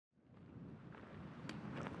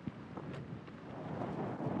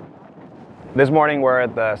This morning we're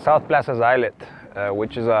at the South Plaza Island,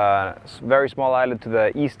 which is a very small island to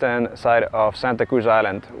the eastern side of Santa Cruz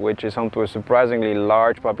Island, which is home to a surprisingly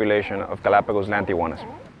large population of Galápagos land iguanas.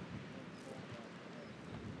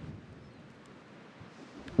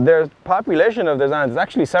 The population of this island is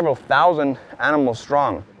actually several thousand animals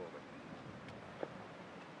strong.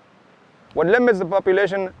 What limits the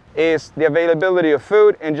population is the availability of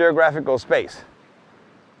food and geographical space.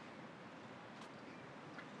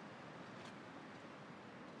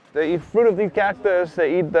 They eat fruit of these cactus,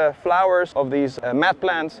 they eat the flowers of these mat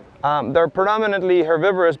plants. They're predominantly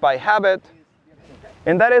herbivorous by habit.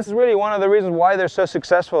 And that is really one of the reasons why they're so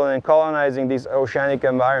successful in colonizing these oceanic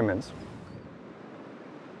environments.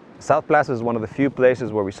 South Plaza is one of the few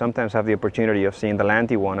places where we sometimes have the opportunity of seeing the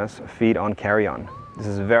land iguanas feed on carrion. This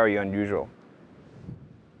is very unusual.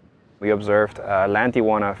 We observed a land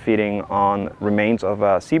iguana feeding on remains of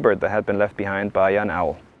a seabird that had been left behind by an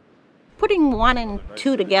owl. Putting 1 and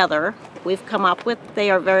 2 together, we've come up with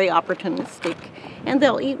they are very opportunistic and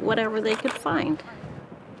they'll eat whatever they could find.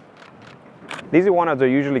 These iguanas are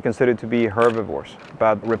usually considered to be herbivores,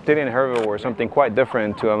 but reptilian herbivore is something quite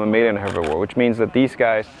different to a mammalian herbivore, which means that these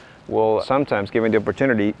guys will sometimes, given the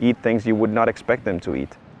opportunity, eat things you would not expect them to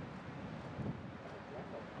eat.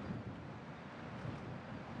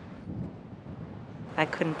 I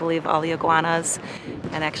couldn't believe all the iguanas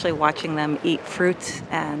and actually watching them eat fruit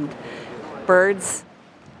and birds.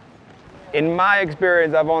 In my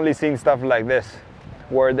experience, I've only seen stuff like this,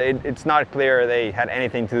 where it's not clear they had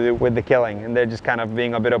anything to do with the killing, and they're just kind of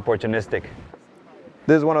being a bit opportunistic.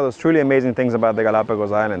 This is one of those truly amazing things about the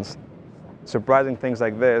Galapagos Islands. Surprising things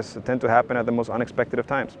like this tend to happen at the most unexpected of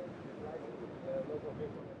times.